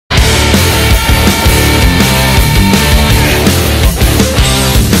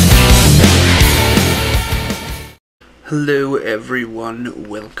Hello everyone,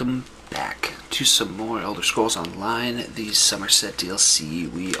 welcome back to some more Elder Scrolls Online, the Summerset DLC.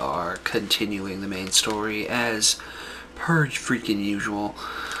 We are continuing the main story as per freaking usual.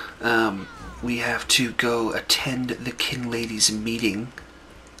 We have to go attend the Kin Lady's meeting,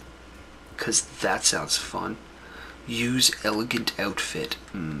 because that sounds fun. Use elegant outfit.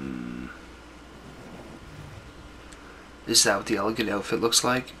 Is that what the elegant outfit looks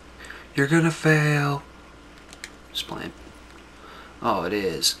like? You're gonna fail. Just playing. Oh, it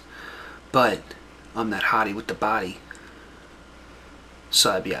is. But I'm that hottie with the body,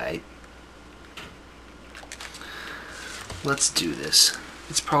 so I'd be alright. Let's do this.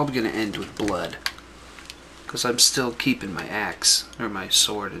 It's probably gonna end with blood, because I'm still keeping my axe, or my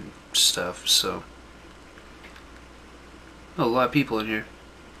sword and stuff, so. Oh, a lot of people in here.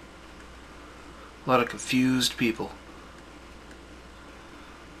 A lot of confused people.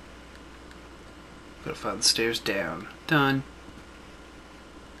 Gotta find the stairs down. Done.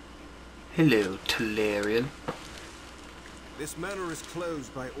 Hello, Tamriel. This manor is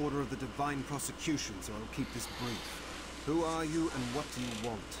closed by order of the Divine Prosecution, so I'll keep this brief. Who are you and what do you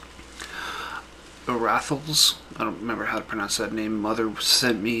want? Arathels? I don't remember how to pronounce that name. Mother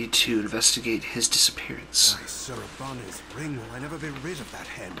sent me to investigate his disappearance. By Surabane's ring, will I never be rid of that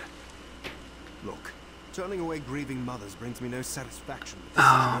hen? Look, turning away grieving mothers brings me no satisfaction, but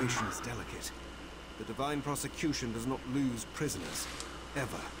the situation is delicate. The Divine Prosecution does not lose prisoners.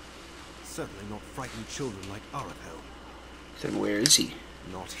 Ever. Certainly not frightened children like Arathel. Then where is he?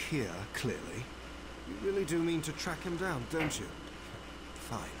 Not here, clearly. You really do mean to track him down, don't you?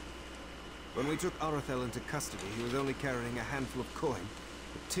 Fine. When we took Arathel into custody, he was only carrying a handful of coin,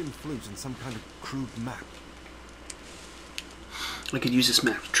 a tin flute and some kind of crude map. I could use this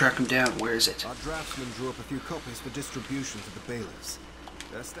map to track him down. Where is it? Our draftsman drew up a few copies for distribution to the bailiffs.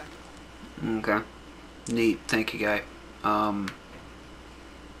 They're stacked. Okay. Neat. Thank you, guy.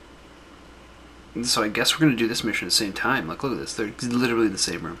 So I guess we're going to do this mission at the same time. Like, look at this. They're literally in the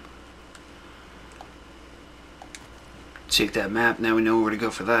same room. Take that map. Now we know where to go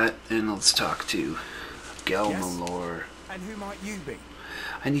for that. And let's talk to Galmalor. And who might you be?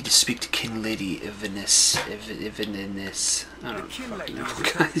 I need to speak to Kin Lady Ivanis. I don't fucking know,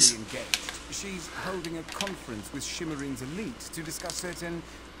 guys. She's holding a conference with Shimmerin's elite to discuss certain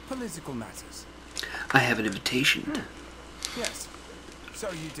political matters. I have an invitation. Yes, so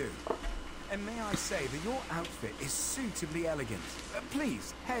you do. And may I say that your outfit is suitably elegant.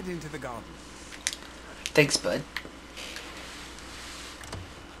 Please, head into the garden. Thanks, bud.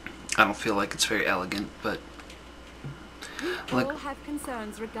 I don't feel like it's very elegant, but... We all have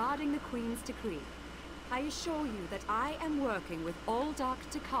concerns regarding the Queen's decree. I assure you that I am working with all Dark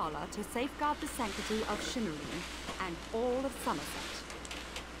Takala to safeguard the sanctity of Shimmerin and all of Summerset.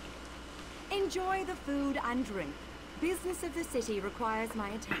 Enjoy the food and drink. Business of the city requires my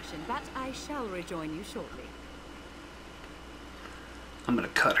attention, but I shall rejoin you shortly. I'm gonna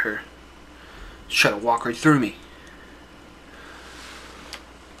cut her. Try to walk right through me.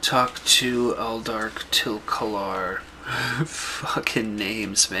 Talk to Aldark Tilkalar. Fucking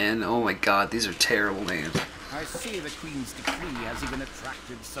names, man. Oh my god, these are terrible names. I see the Queen's decree has even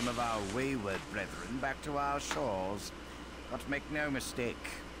attracted some of our wayward brethren back to our shores. But make no mistake,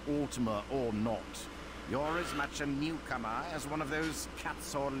 Ultima or not, you're as much a newcomer as one of those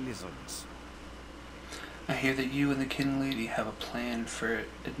cats or lizards. I hear that you and the Kin Lady have a plan for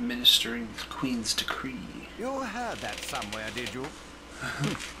administering the Queen's decree. You heard that somewhere, did you?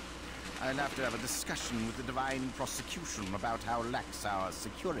 I'll have to have a discussion with the Divine Prosecution about how lax our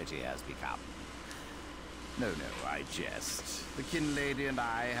security has become. No, I jest. The Kin Lady and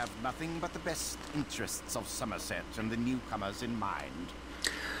I have nothing but the best interests of Summerset and the newcomers in mind.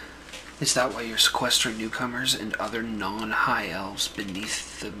 Is that why you're sequestering newcomers and other non-high elves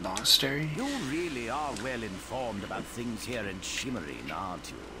beneath the monastery? You really are well informed about things here in Shimmerin,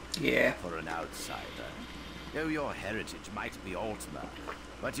 aren't you? Yeah. For an outsider. Though your heritage might be Ultima,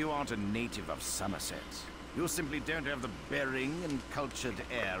 but you aren't a native of Summerset. You simply don't have the bearing and cultured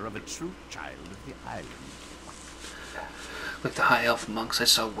air of a true child of the island. Like the high elf monks I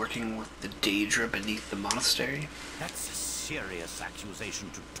saw working with the Daedra beneath the monastery? That's a serious accusation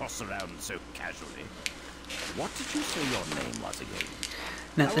to toss around so casually. What did you say your name was again?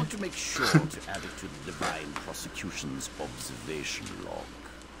 Nothing. I want to make sure to add it to the Divine Prosecution's observation log.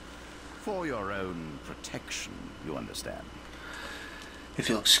 For your own protection, you understand. If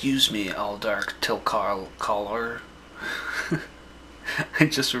you'll excuse me, Aldark Tilkalar. I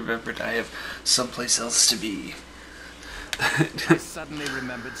just remembered I have someplace else to be. I suddenly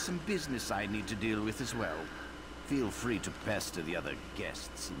remembered some business I need to deal with as well. Feel free to pester the other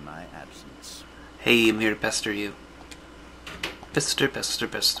guests in my absence. Hey, I'm here to pester you.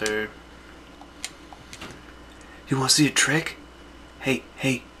 Bethesda. You want to see a trick? Hey,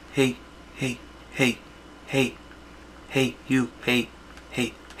 you,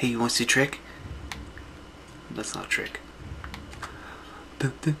 you want to see a trick? That's not a trick.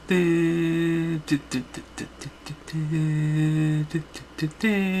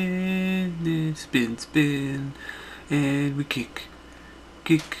 Spin, and we kick,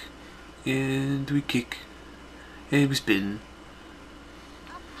 and we kick, and we spin.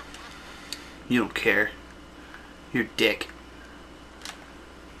 You don't care. You're a dick.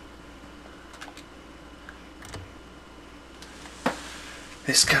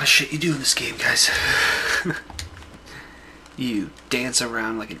 This kind of shit you do in this game, guys. You dance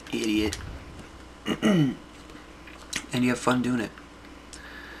around like an idiot. And you have fun doing it.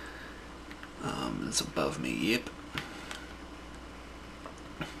 That's above me, yep.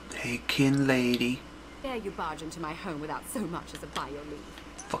 Hey, kin lady. Dare you barge into my home without so much as a by your leave?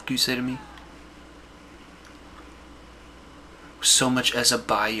 Fuck you say to me? So much as a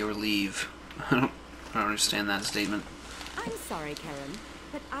by your leave. I don't understand that statement. I'm sorry, Karen,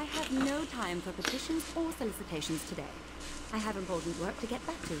 but I have no time for petitions or solicitations today. I have important work to get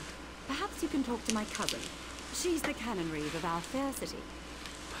back to. Perhaps you can talk to my cousin. She's the canon reeve of our fair city.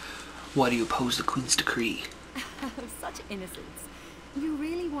 Why do you oppose the Queen's decree? Such innocence. You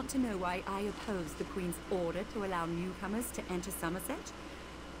really want to know why I oppose the Queen's order to allow newcomers to enter Summerset?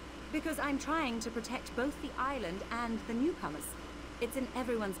 Because I'm trying to protect both the island and the newcomers. It's in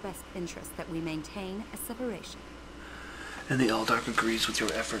everyone's best interest that we maintain a separation. And the Aldark agrees with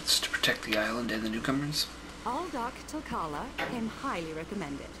your efforts to protect the island and the newcomers? Aldark Tilkala came highly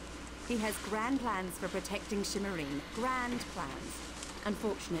recommended. He has grand plans for protecting Shimmerine. Grand plans.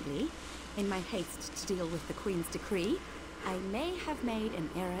 Unfortunately, in my haste to deal with the Queen's decree, I may have made an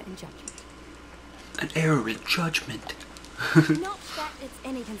error in judgment. An error in judgment? Not that it's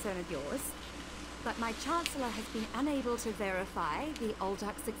any concern of yours, but my Chancellor has been unable to verify the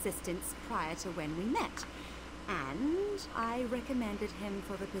Aldark's existence prior to when we met, and I recommended him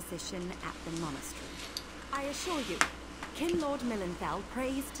for the position at the monastery. I assure you, Kin Lord Millenfell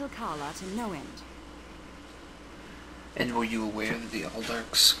praised Tilkala to no end. And were you aware that the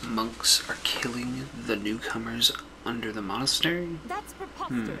Aldark's monks are killing the newcomers under the monastery? That's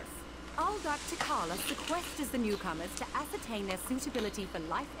preposterous. Aldark Tilkala sequesters the newcomers to ascertain their suitability for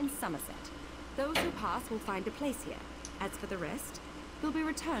life in Summerset. Those who pass will find a place here. As for the rest, they'll be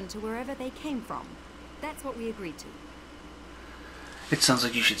returned to wherever they came from. That's what we agreed to. It sounds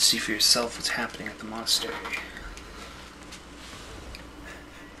like you should see for yourself what's happening at the monastery.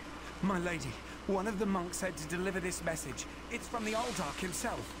 My lady, one of the monks said to deliver this message. It's from the Aldark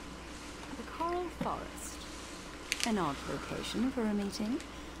himself. The Coral Forest. An odd location for a meeting,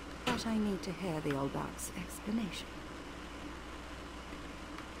 but I need to hear the Aldark's explanation.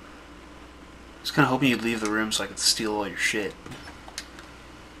 I was kind of hoping you'd leave the room so I could steal all your shit.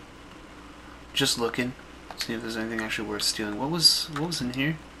 Just looking. See if there's anything actually worth stealing. What was in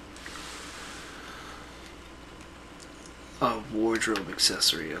here? A wardrobe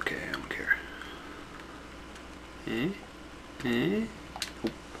accessory. Okay, I don't care. Oh,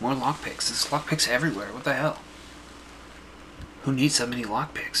 more lockpicks. There's lockpicks everywhere. What the hell? Who needs that many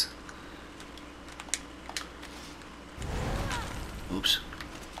lockpicks? Oops.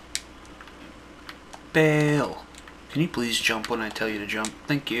 Bail. Can you please jump when I tell you to jump?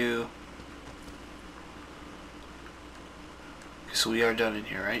 Thank you. Okay, so we are done in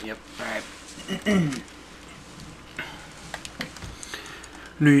here, right? Yep. Alright.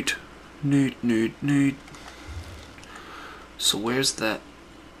 Neat. So where's that?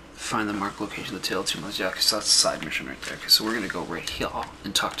 Find the marked location of the tail tomb. Yeah, because that's a side mission right there. Okay, so we're gonna go right here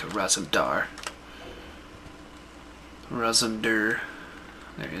and talk to Razandar.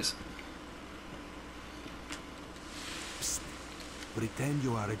 There he is. Psst. Pretend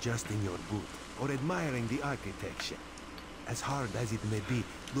you are adjusting your boot or admiring the architecture. As hard as it may be,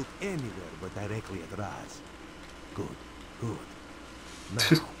 look anywhere but directly at Raz. Good.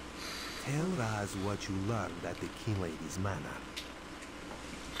 Now, tell Raz what you learned at the King Lady's manor.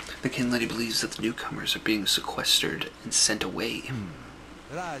 The King Lady believes that the newcomers are being sequestered and sent away.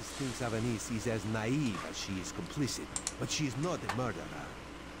 Raz thinks Avanice is as naive as she is complicit, but she is not a murderer.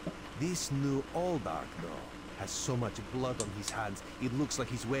 This new Aldark, though, has so much blood on his hands, it looks like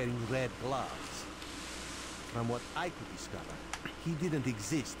he's wearing red gloves. From what I could discover, he didn't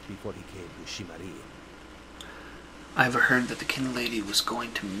exist before he came to Shimmerine. I've heard that the King Lady was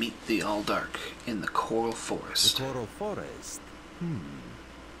going to meet the Aldark in the Coral Forest. The Coral Forest?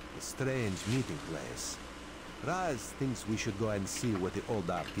 A strange meeting place. Raz thinks we should go and see what the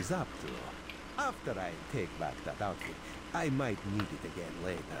Aldark is up to. After I take back that outfit, I might need it again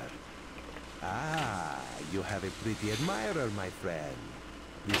later. Ah, you have a pretty admirer, my friend.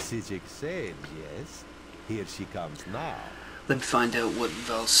 The Sijic Sage, yes? Here she comes now. Let me find out what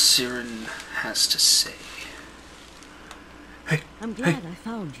Valsiren has to say. Hey, I'm glad I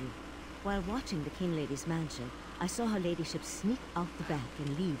found you. While watching the King Lady's mansion, I saw her ladyship sneak out the back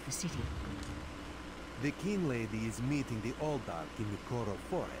and leave the city. The King Lady is meeting the Oldark in the Coral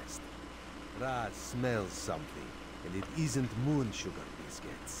Forest. Raz smells something, and it isn't moon sugar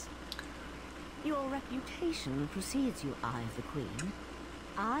biscuits. Your reputation precedes you, Eye of the Queen.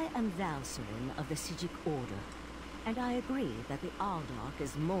 I am Valsiren of the Sijic Order, and I agree that the Aldark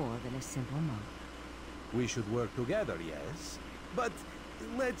is more than a simple monk. We should work together, yes? But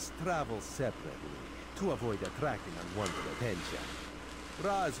let's travel separately, to avoid attracting unwanted attention.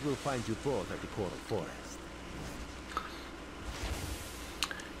 Raz will find you both at the Coral Forest.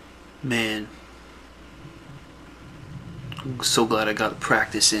 Man. I'm so glad I got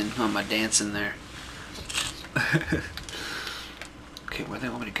practice in on my dancing there. Okay, where do they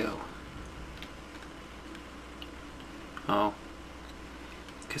want me to go? Oh.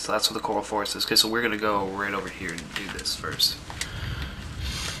 Okay, so that's where the Coral Forest is. Okay, so we're gonna go right over here and do this first.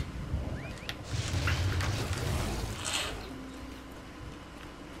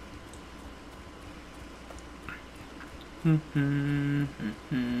 Hurry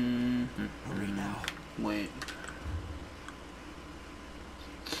now. Wait.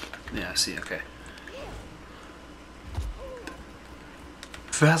 Yeah, I see, okay.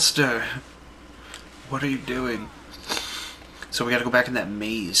 Faster! What are you doing? So we gotta go back in that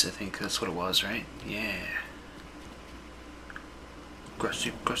maze, I think that's what it was, right? Yeah.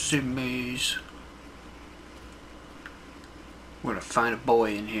 Grassy maze. We're gonna find a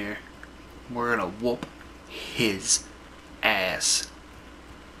boy in here. We're gonna whoop his ass.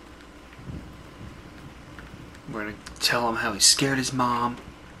 We're gonna tell him how he scared his mom.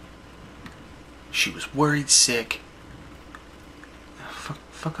 She was worried sick.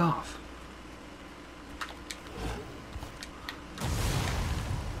 Fuck off.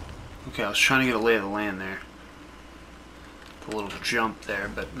 Okay, I was trying to get a lay of the land there. A little jump there,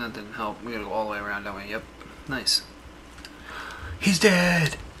 but that didn't help. We gotta go all the way around, don't we? Yep. Nice. He's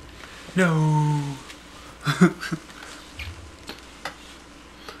dead! No!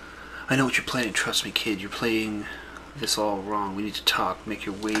 I know what you're planning, trust me, kid. You're playing this all wrong. We need to talk. Make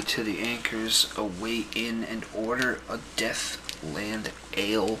your way to the anchors, a way in, and order a Deathland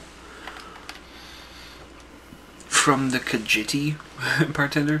Ale from the Khajiit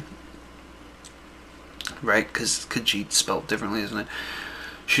bartender. Right? Because Khajiit spelled differently, isn't it?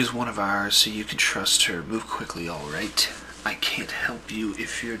 She's one of ours, so you can trust her. Move quickly, alright? I can't help you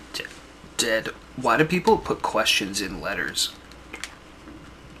if you're dead. Why do people put questions in letters?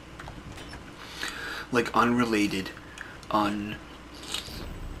 Like unrelated, unanswerable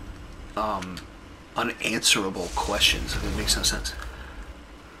questions. It makes no sense.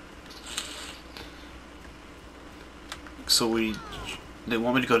 So they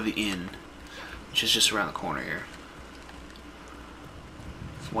want me to go to the inn, which is just around the corner here.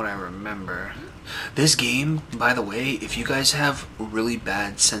 From what I remember. This game, by the way, if you guys have a really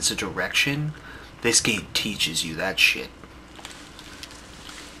bad sense of direction, this game teaches you that shit.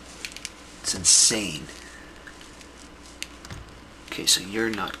 It's insane. Okay, so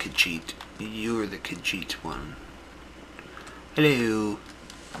you're not Khajiit. You're the Khajiit one. Hello,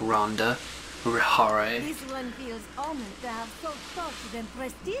 Rhonda. Rihare. This one feels honored to have so thoughtful and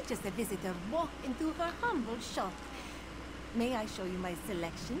prestigious a visitor walk into her humble shop. May I show you my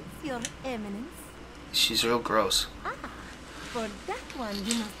selections, Your Eminence? She's real gross. Ah, for that one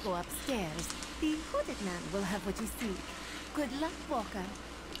you must go upstairs. The hooded man will have what you seek. Good luck, Walker.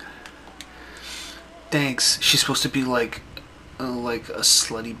 Thanks. She's supposed to be like a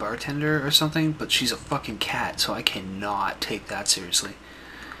slutty bartender or something, but she's a fucking cat, so I cannot take that seriously.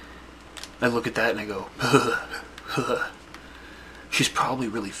 I look at that and I go, she's probably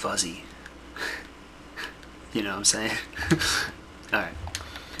really fuzzy. You know what I'm saying? Alright.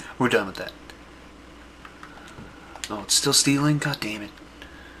 We're done with that. Oh, it's still stealing? God damn it.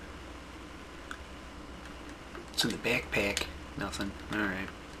 What's in the backpack? Nothing. Alright.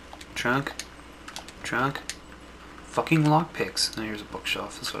 Trunk? Trunk? Fucking lockpicks. Now here's a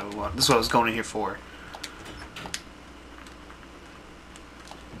bookshelf. That's what I want. This is what I was going in here for.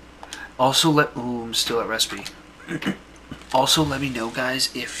 Also ooh, I'm still at recipe. Also let me know, guys,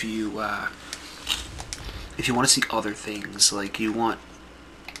 if you want to see other things. Like do you want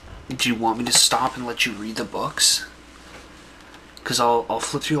me to stop and let you read the books? Cause I'll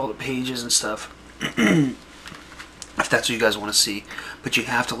flip through all the pages and stuff. If that's what you guys want to see. But you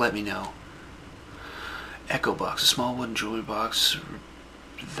have to let me know. Echo box, a small wooden jewelry box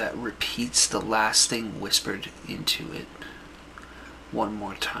that repeats the last thing whispered into it one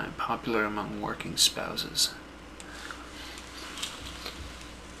more time. Popular among working spouses.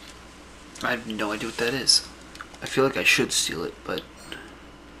 I have no idea what that is. I feel like I should steal it, but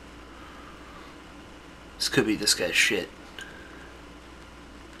this could be this guy's shit.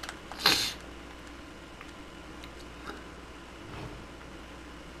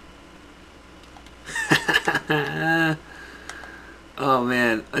 Oh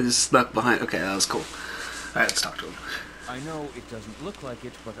man, I just snuck behind. Okay, that was cool. Alright, let's talk to him. I know it doesn't look like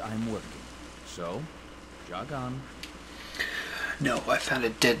it, but I'm working. So, jog on. No, I found a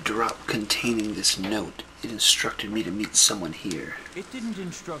dead drop containing this note. It instructed me to meet someone here. It didn't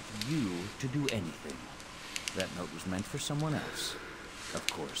instruct you to do anything. That note was meant for someone else. Of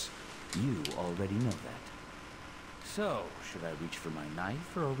course, you already know that. So, should I reach for my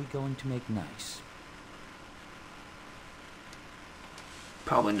knife, or are we going to make nice?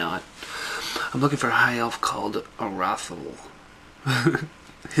 Probably not. I'm looking for a high elf called Arathel.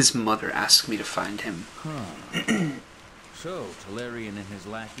 His mother asked me to find him. Huh. So, Talarian and his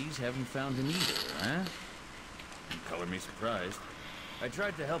lackeys haven't found him either, huh? You color me surprised. I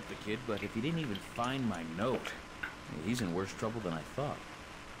tried to help the kid, but if he didn't even find my note, he's in worse trouble than I thought.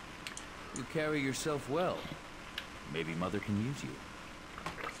 You carry yourself well. Maybe Mother can use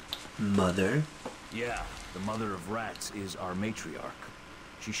you. Mother? Yeah, the Mother of Rats is our matriarch.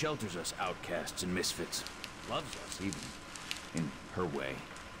 She shelters us outcasts and misfits. Loves us, even. In her way.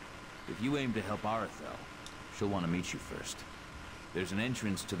 If you aim to help Arathel, she'll want to meet you first. There's an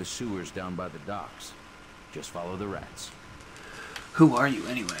entrance to the sewers down by the docks. Just follow the rats. Who are you,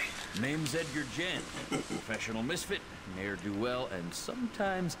 anyway? Name's Edgar Jen. Professional misfit, ne'er-do-well, and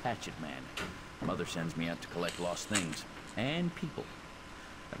sometimes hatchet man. Mother sends me out to collect lost things. And people.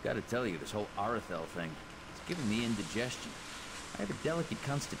 I've got to tell you, this whole Arathel thing, it's giving me indigestion. I have a delicate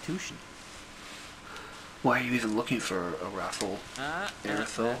constitution. Why are you even looking for Arathel?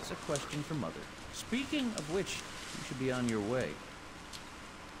 Arathel? That's a question for Mother. Speaking of which, you should be on your way.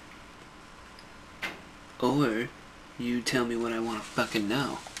 Or you tell me what I want to fucking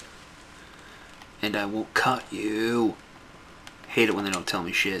know. And I won't cut you. Hate it when they don't tell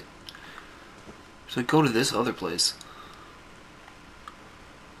me shit. So go to this other place.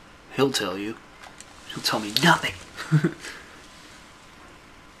 He'll tell you. He'll tell me nothing.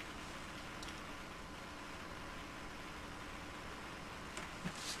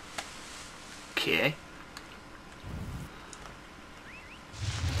 Okay.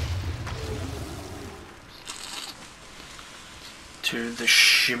 To the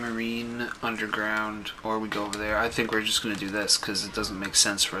Shimmering Underground, or we go over there. I think we're just going to do this because it doesn't make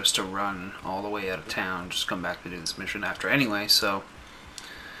sense for us to run all the way out of town, just come back to do this mission after anyway, so.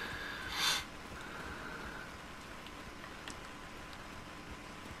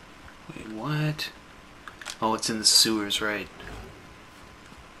 Wait, what? Oh, it's in the sewers, right.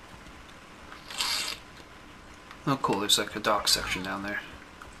 Oh cool, there's like a dock section down there.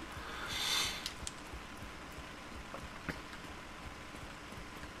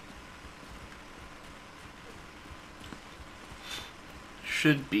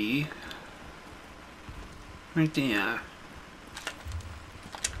 Should be right there.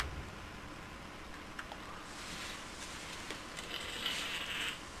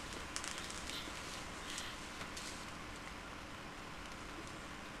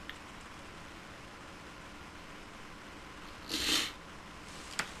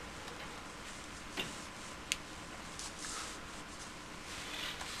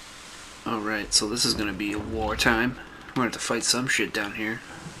 Alright, so this is gonna be a wartime. We're gonna have to fight some shit down here.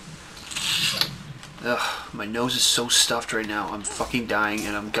 Ugh, my nose is so stuffed right now. I'm fucking dying,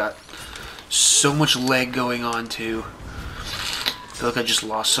 and I've got so much lag going on too. I feel like I just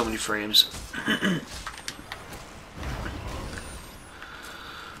lost so many frames.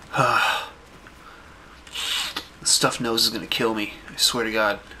 The stuffed nose is gonna kill me. I swear to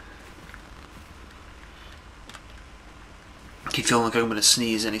God. I keep feeling like I'm gonna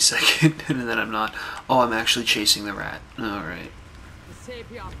sneeze any second, and then I'm not. Oh, I'm actually chasing the rat. Alright.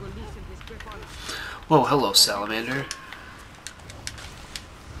 Whoa, hello, salamander.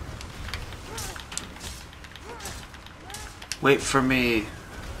 Wait for me.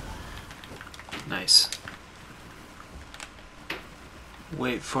 Nice.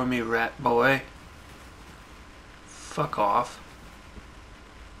 Wait for me, rat boy. Fuck off.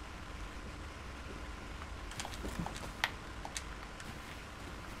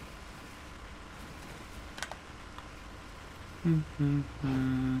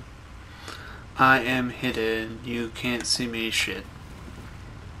 I am hidden. You can't see me shit.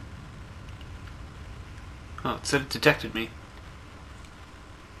 Oh, it said it detected me.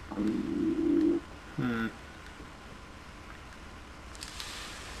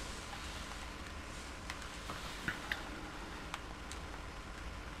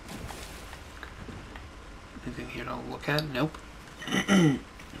 Anything here to look at? Nope.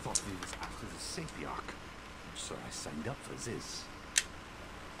 Thought we was after the Sapiarch, so I signed up for this.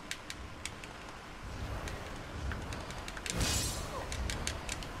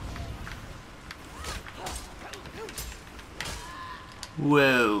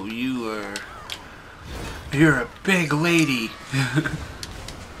 Whoa, you're a big lady.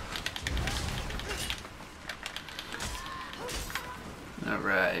 All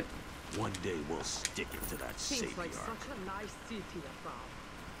right. One day we'll stick it to that Seems like Sapiarch. such a nice city about.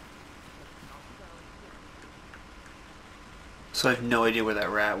 So I have no idea where that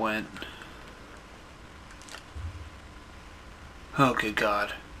rat went. Oh, good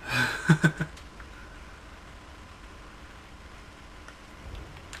God. Smells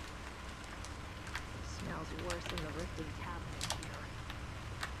worse than the rifted cabinet here.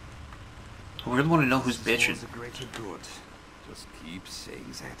 I really want to know who's bitching. The greater good. Just keep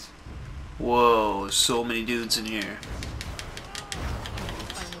saying that. Whoa, so many dudes in here.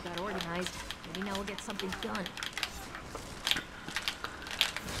 Finally got organized. Maybe now we'll get something done.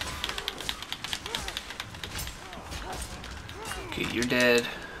 Okay, you're dead.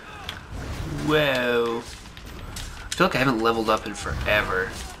 Whoa. I feel like I haven't leveled up in forever.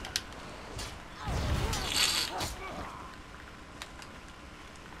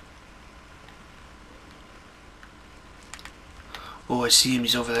 Oh, I see him.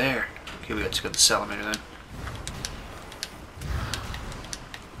 He's over there. Okay, we got to go to the salamander then.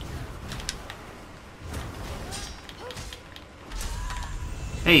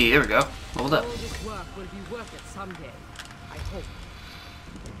 Hey, there we go. Leveled up. All this work will be worth it someday. I hope.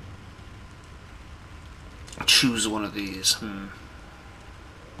 Choose one of these.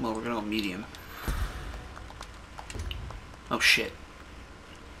 Well, we're gonna go medium. Oh shit.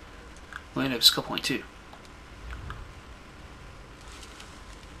 We only have skill point 2.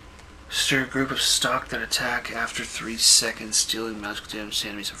 Stir a group of stock that attack after 3 seconds, dealing magical damage to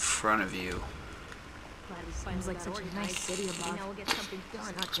enemies in front of you. Seems like such a nice city about. Now we'll get something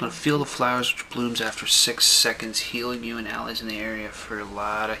done. It's gonna feel the flowers which blooms after 6 seconds, healing you and allies in the area for a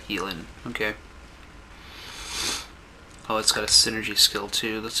lot of healing. Okay. Oh, it's got a synergy skill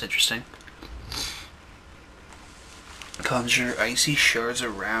too. That's interesting. Conjure icy shards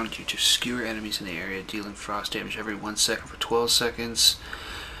around you to skewer enemies in the area, dealing frost damage every 1 second for 12 seconds.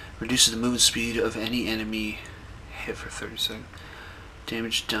 Reduces the movement speed of any enemy hit for 30 seconds.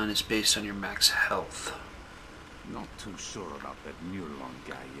 Damage done is based on your max health. Not too sure about that Newlon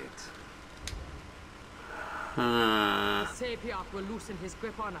guy yet. The Sapiarch will loosen his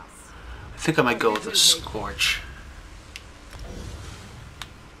grip on us. I think I might go with a Scorch.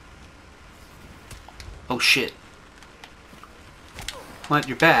 Oh shit. What?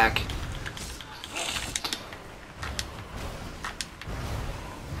 You're back?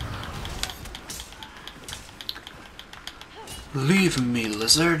 Leave me,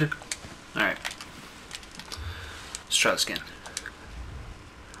 lizard. Alright. Let's try this again.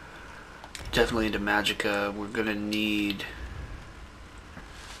 Definitely into Magicka. We're gonna need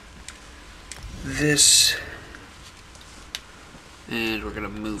this. And we're gonna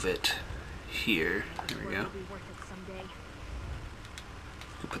move it here. There we go.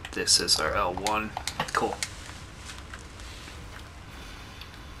 We'll put this as our L1. Cool.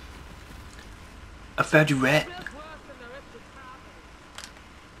 I found you, rat.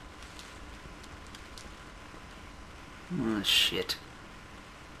 Oh, shit.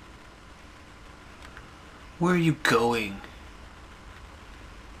 Where are you going?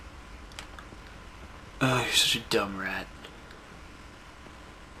 Oh, you're such a dumb rat.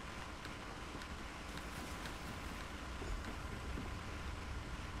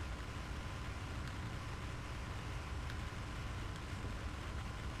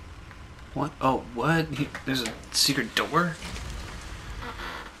 What? Oh, what? There's a secret door?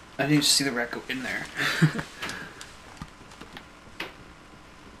 I didn't even see the rat go in there.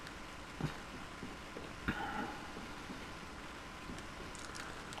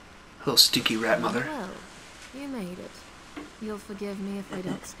 Little stinky rat mother. Well, you made it. You'll forgive me if I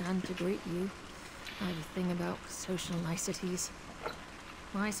don't stand to greet you. I have a thing about social niceties.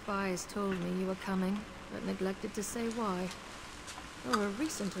 My spies told me you were coming, but neglected to say why. You're a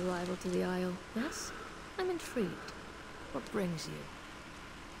recent arrival to the Isle, yes? I'm intrigued. What brings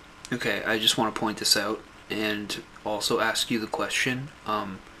you? Okay, I just want to point this out and also ask you the question.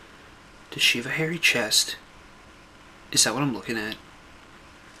 Does she have a hairy chest? Is that what I'm looking at?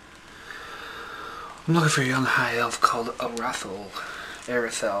 I'm looking for a young high elf called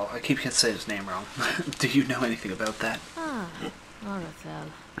Arethel. I keep saying his name wrong. Do you know anything about that? Ah, Arethel,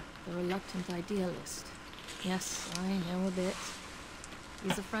 the reluctant idealist. Yes, I know a bit.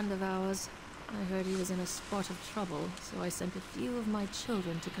 He's a friend of ours. I heard he was in a spot of trouble, so I sent a few of my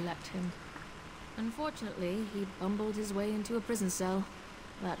children to collect him. Unfortunately, he bumbled his way into a prison cell.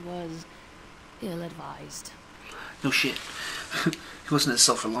 That was ill-advised. No shit. He wasn't in the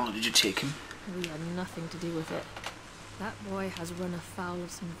cell for long. Did you take him? We had nothing to do with it. That boy has run afoul of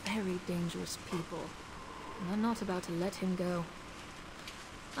some very dangerous people, and I'm not about to let him go.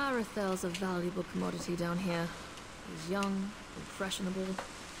 Arethel's a valuable commodity down here. He's young, impressionable,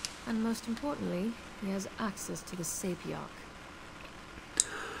 and most importantly, he has access to the Sapiarch.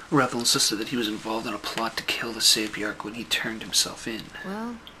 Arethel insisted that he was involved in a plot to kill the Sapiarch when he turned himself in.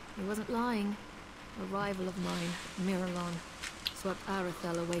 Well, he wasn't lying. A rival of mine, Miralon, swept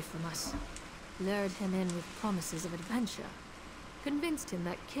Arethel away from us, lured him in with promises of adventure, convinced him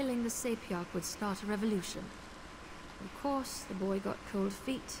that killing the Sapiarch would start a revolution. Of course, the boy got cold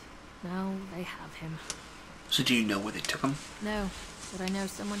feet. Now they have him. So do you know where they took him? No, but I know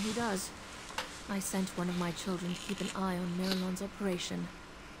someone who does. I sent one of my children to keep an eye on Miralon's operation,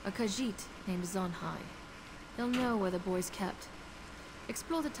 a Khajiit named Zonhai. He'll know where the boy's kept.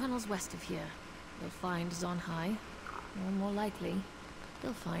 Explore the tunnels west of here. You'll find Zonhai, or more likely,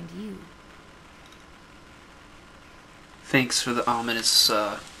 they'll find you. Thanks for the ominous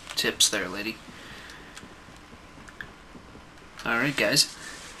tips there, lady. Alright, guys.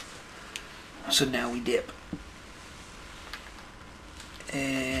 So now we dip.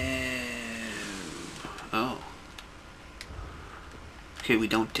 Oh. Okay, we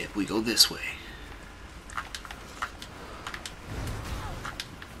don't dip. We go this way.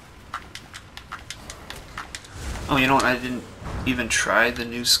 Oh, you know what? I didn't even try the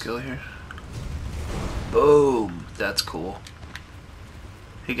new skill here. Boom. That's cool.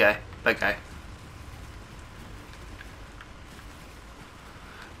 Hey, guy. Bye, guy.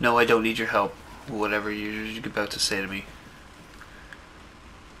 No, I don't need your help. Whatever you're about to say to me.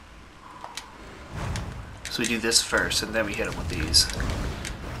 So we do this first, and then we hit him with these.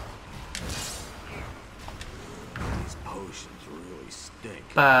 These potions really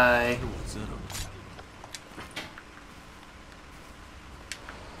stink. Bye. What's in 'em?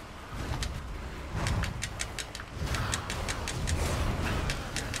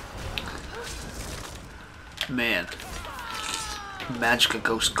 Man, Magicka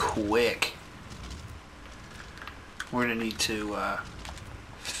goes quick. We're gonna need to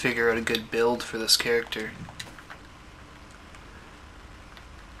figure out a good build for this character.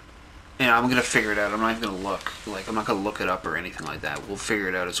 Yeah, I'm gonna figure it out. I'm not even gonna look. Like, I'm not gonna look it up or anything like that. We'll figure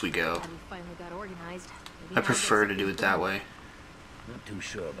it out as we go. Finally got organized. I prefer to do it that way. Not too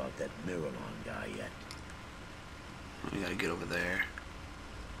sure about that Miralon guy yet. We gotta get over there.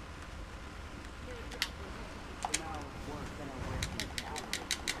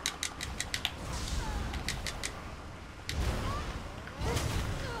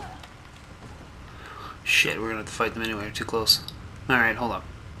 Shit, we're gonna have to fight them anyway. We're too close. Alright, hold on.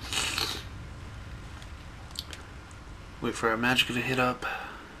 Wait for our Magicka to hit up.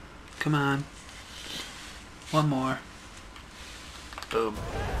 Come on. One more. Boom.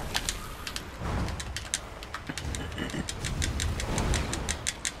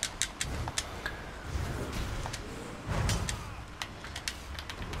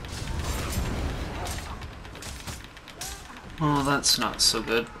 Oh, that's not so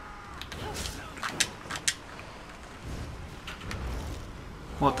good.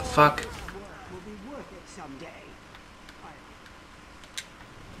 What the fuck?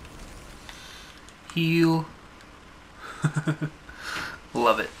 Heal.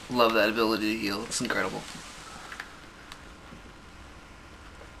 Love it. Love that ability to heal. It's incredible.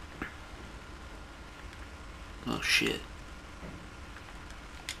 Oh shit.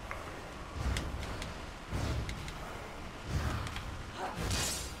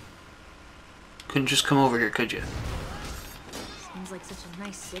 Couldn't just come over here, could you? Seems like such a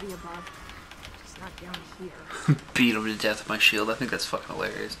nice city above. Just not down here. Beat him to death with my shield. I think that's fucking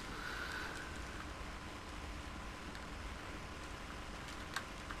hilarious.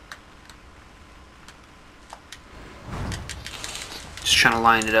 Just trying to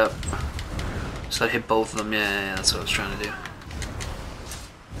line it up. So I hit both of them. Yeah, that's what I was trying to do.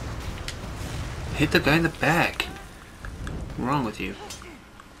 Hit the guy in the back. What's wrong with you?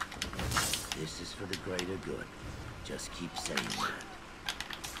 This is for the greater good. Just keep saying that.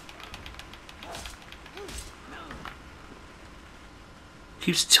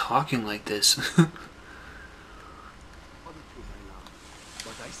 Keeps talking like this. But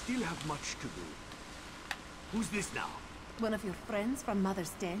I still have much to do. Who's this now? One of your friends from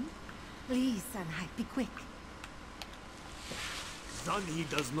Mother's Den? Please, Sanhai, be quick. Zanhi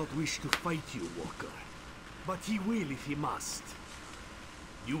does not wish to fight you, Walker. But he will if he must.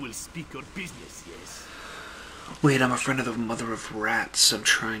 You will speak your business, yes? Wait, I'm a friend of the Mother of Rats. I'm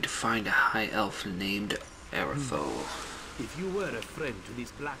trying to find a high elf named Eretho. If you were a friend to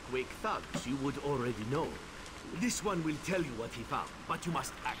these Black Wake thugs, you would already know. This one will tell you what he found, but you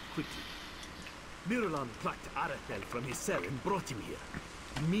must act quickly. Miralon plucked Arathel from his cell and brought him here.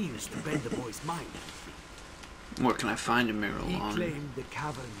 He means to bend the boy's mind, I think. Where can I find a Miralon? He claimed the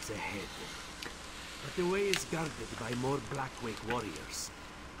caverns ahead. But the way is guarded by more Black Wake warriors.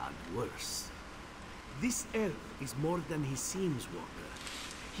 And worse. This elf is more than he seems, Walker.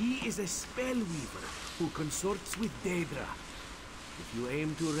 He is a spellweaver who consorts with Daedra. If you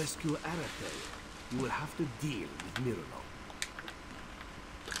aim to rescue Arathel, you will have to deal with Miralon.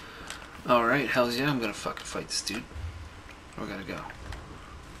 Alright, hells yeah, I'm gonna fucking fight this dude. We're gonna go.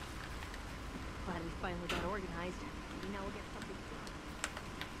 Glad we finally got organized. Maybe now we'll get something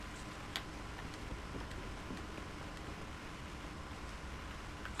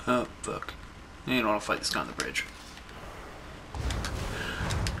done. Oh, fuck. You don't want to fight this guy on the bridge.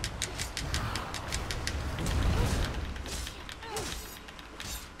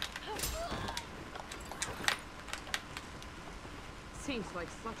 Seems like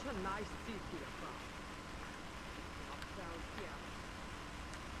such a nice city.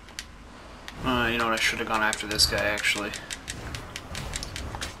 You know what, I should have gone after this guy, actually.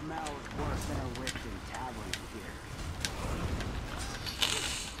 Smells worse than a rift in tavern here.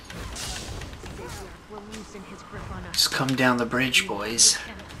 We'll loosen his grip on us. Just come down the bridge, boys.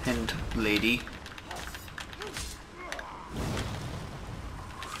 And lady.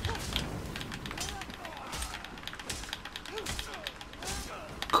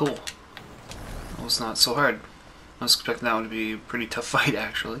 Cool. That was not so hard. I was expecting that one to be a pretty tough fight,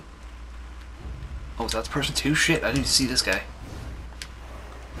 actually. Oh, is that the person too? Shit, I didn't even see this guy.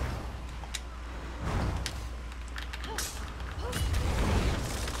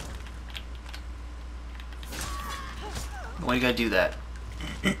 Why you gotta do that?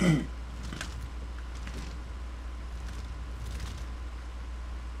 Yeah,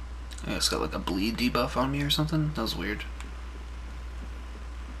 it's got like a bleed debuff on me or something? That was weird.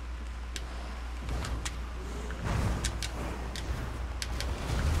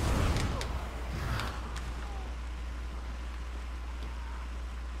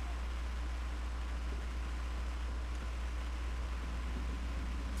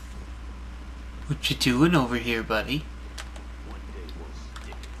 What you doing over here, buddy?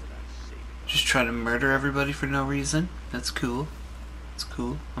 Just trying to murder everybody for no reason? That's cool. That's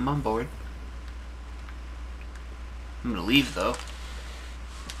cool. I'm on board. I'm gonna leave, though.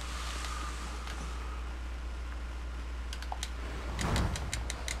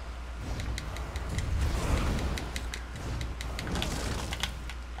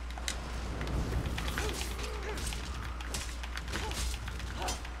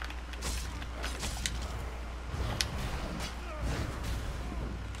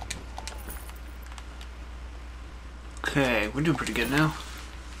 Okay, we're doing pretty good now.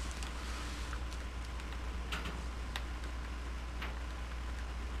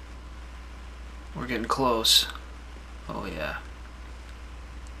 We're getting close. Oh yeah.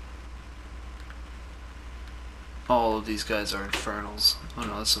 All of these guys are infernals. Oh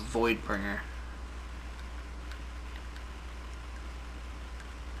no, that's a Voidbringer.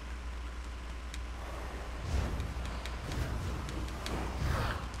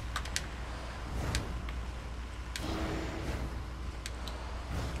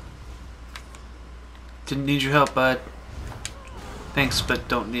 Didn't need your help, bud. Thanks, but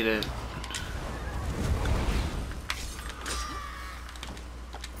don't need it.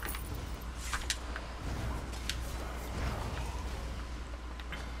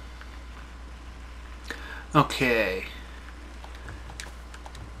 Okay.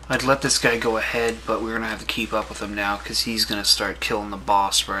 I'd let this guy go ahead, but we're gonna have to keep up with him now, because he's gonna start killing the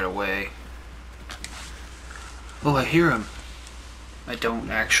boss right away. Oh, I hear him. I don't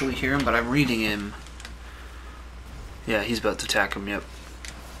actually hear him, but I'm reading him. Yeah, he's about to attack him, yep.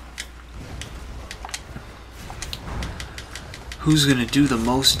 Who's gonna do the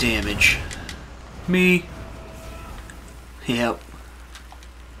most damage? Me. Yep.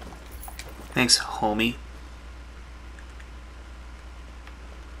 Thanks, homie.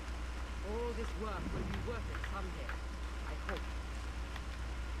 All this work will be worth it someday, I hope.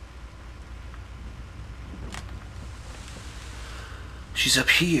 She's up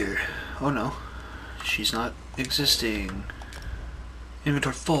here. Oh no. She's not existing.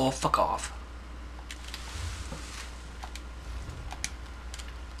 Inventory full. Fuck off.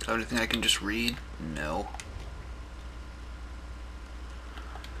 have anything I can just read? No.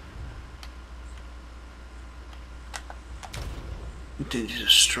 Did you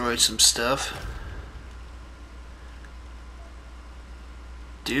destroy some stuff?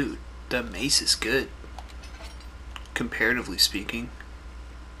 Dude, that mace is good. Comparatively speaking.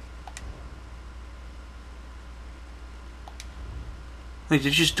 Wait,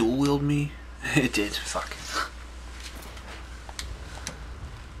 did it just dual wield me? It did, fuck.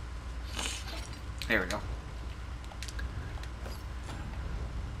 There we go.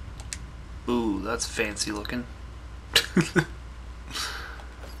 Ooh, that's fancy looking.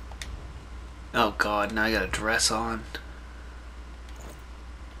 Oh god, now I got a dress on.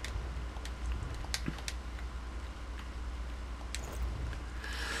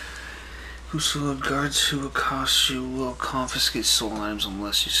 Whosoever guards who accosts you will confiscate stolen items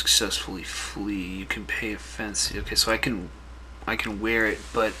unless you successfully flee. You can pay a fence. Okay, so I can wear it,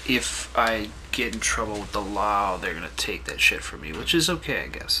 but if I get in trouble with the law, they're gonna take that shit from me, which is okay, I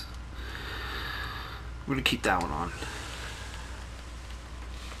guess. We're gonna keep that one on.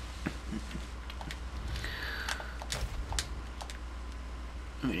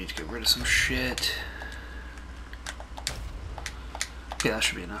 We need to get rid of some shit. Okay, that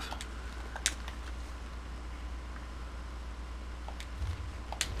should be enough.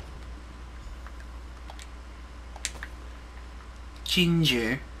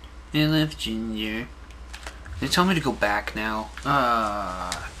 Ginger. I love Ginger. They tell me to go back now. You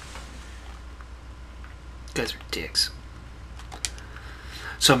guys are dicks.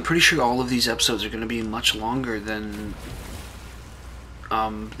 So I'm pretty sure all of these episodes are going to be much longer than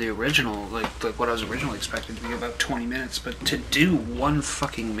the original, like what I was originally expecting to be, about 20 minutes. But to do one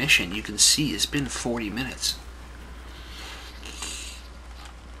fucking mission, you can see it's been 40 minutes.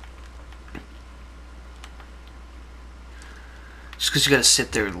 Just because you gotta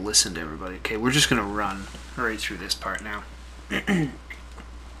sit there and listen to everybody. Okay, we're just gonna run right through this part now.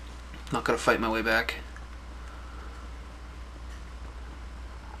 Not gonna fight my way back.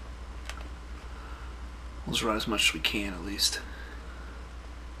 We'll just run as much as we can, at least.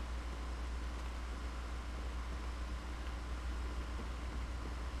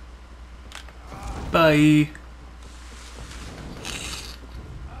 Bye!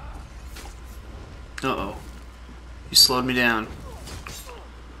 Uh-oh. You slowed me down.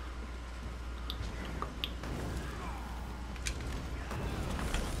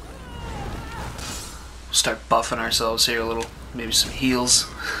 Start buffing ourselves here a little. Maybe some heals.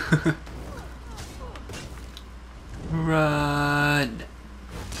 Run!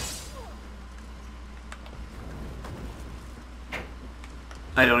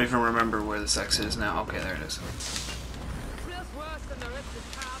 I don't even remember where this exit is now. Okay, there it is.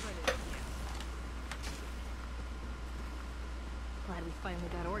 Glad we finally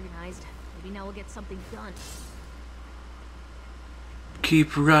got organized. Maybe now we'll get something done.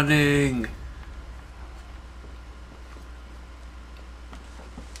 Keep running!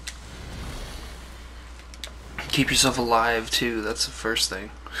 Keep yourself alive too, that's the first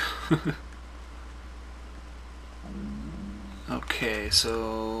thing. Okay,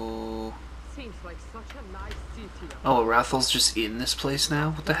 so... Seems like such a nice city. Oh, Rathel's just in this place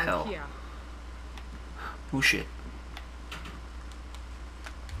now? What the hell? Yeah. Oh shit.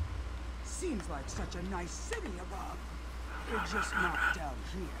 Seems like such a nice city above. We're just not down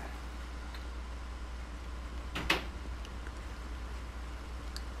here.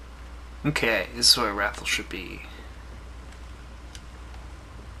 Okay, this is where Rathel should be.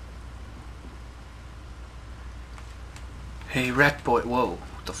 Hey, rat boy. Whoa,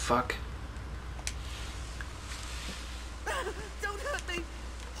 what the fuck? Don't hurt me!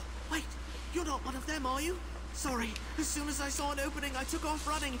 Wait, you're not one of them, are you? Sorry, as soon as I saw an opening, I took off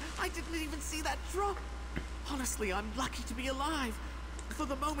running. I didn't even see that drop. Honestly, I'm lucky to be alive. For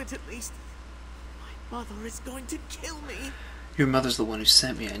the moment, at least. My mother is going to kill me. Your mother's the one who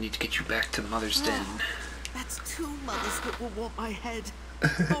sent me. I need to get you back to Mother's Den. That's two mothers that will want my head.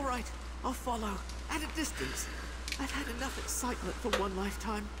 Alright, I'll follow. At a distance. I've had enough excitement for one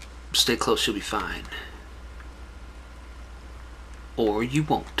lifetime. Stay close, you'll be fine. Or you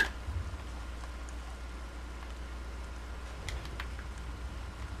won't.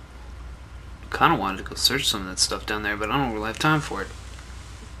 Kinda wanted to go search some of that stuff down there, but I don't really have time for it.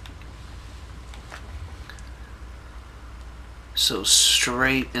 So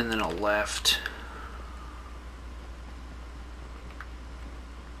straight and then a left.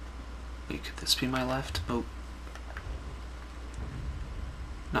 Wait, could this be my left? Oh.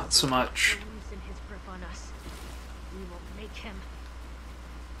 Not so much. Loosen his grip on us. We will make him.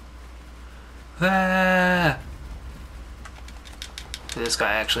 Ah! This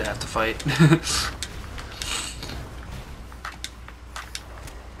guy I actually have to fight.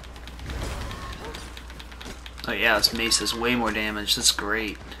 Oh yeah, this mace does way more damage. That's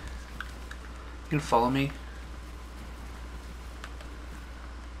great. You gonna follow me?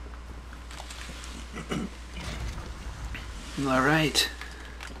 Alright.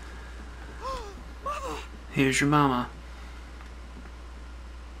 Here's your mama.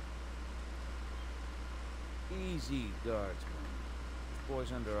 Easy, guardsman.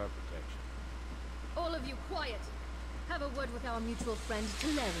 Boy's under our protection. All of you, quiet. Have a word with our mutual friend,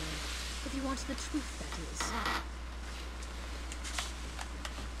 Tamriel. If you want the truth, that is.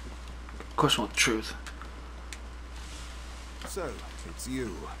 Of course I want the truth. So, it's you.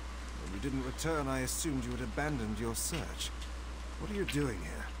 When you didn't return, I assumed you had abandoned your search. What are you doing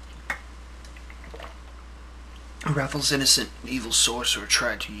here? Raffles' innocent evil sorcerer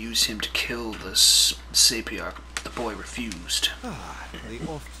tried to use him to kill the Sapiarch. The boy refused. Ah, the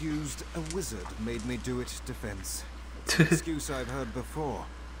oft-used "a wizard made me do it" defense. It's an excuse I've heard before.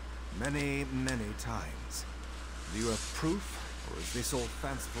 Many, many times. Do you have proof, or is this all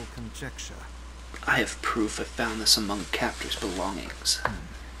fanciful conjecture? I have proof. I found this among the captor's belongings.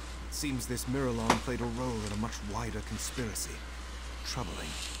 It seems this Miralon played a role in a much wider conspiracy. Troubling.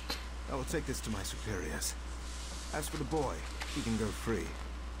 I will take this to my superiors. As for the boy, he can go free.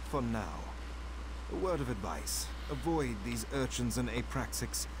 For now. A word of advice. Avoid these urchins and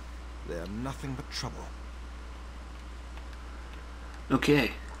apraxics. They are nothing but trouble.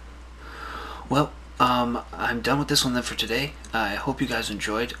 Okay. Well, I'm done with this one then for today. I hope you guys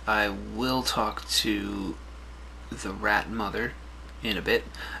enjoyed. I will talk to the rat mother in a bit.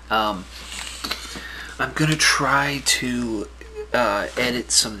 I'm gonna try to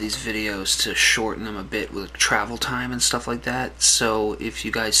edit some of these videos to shorten them a bit with travel time and stuff like that. So if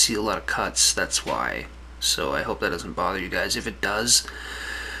you guys see a lot of cuts, that's why. So I hope that doesn't bother you guys. If it does,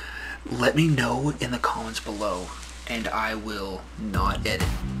 let me know in the comments below, and I will not edit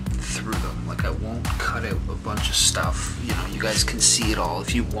through them. Like, I won't cut out a bunch of stuff. You know, you guys can see it all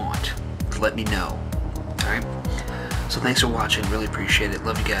if you want. Let me know. Alright? So thanks for watching. Really appreciate it.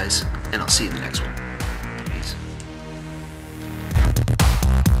 Love you guys. And I'll see you in the next one.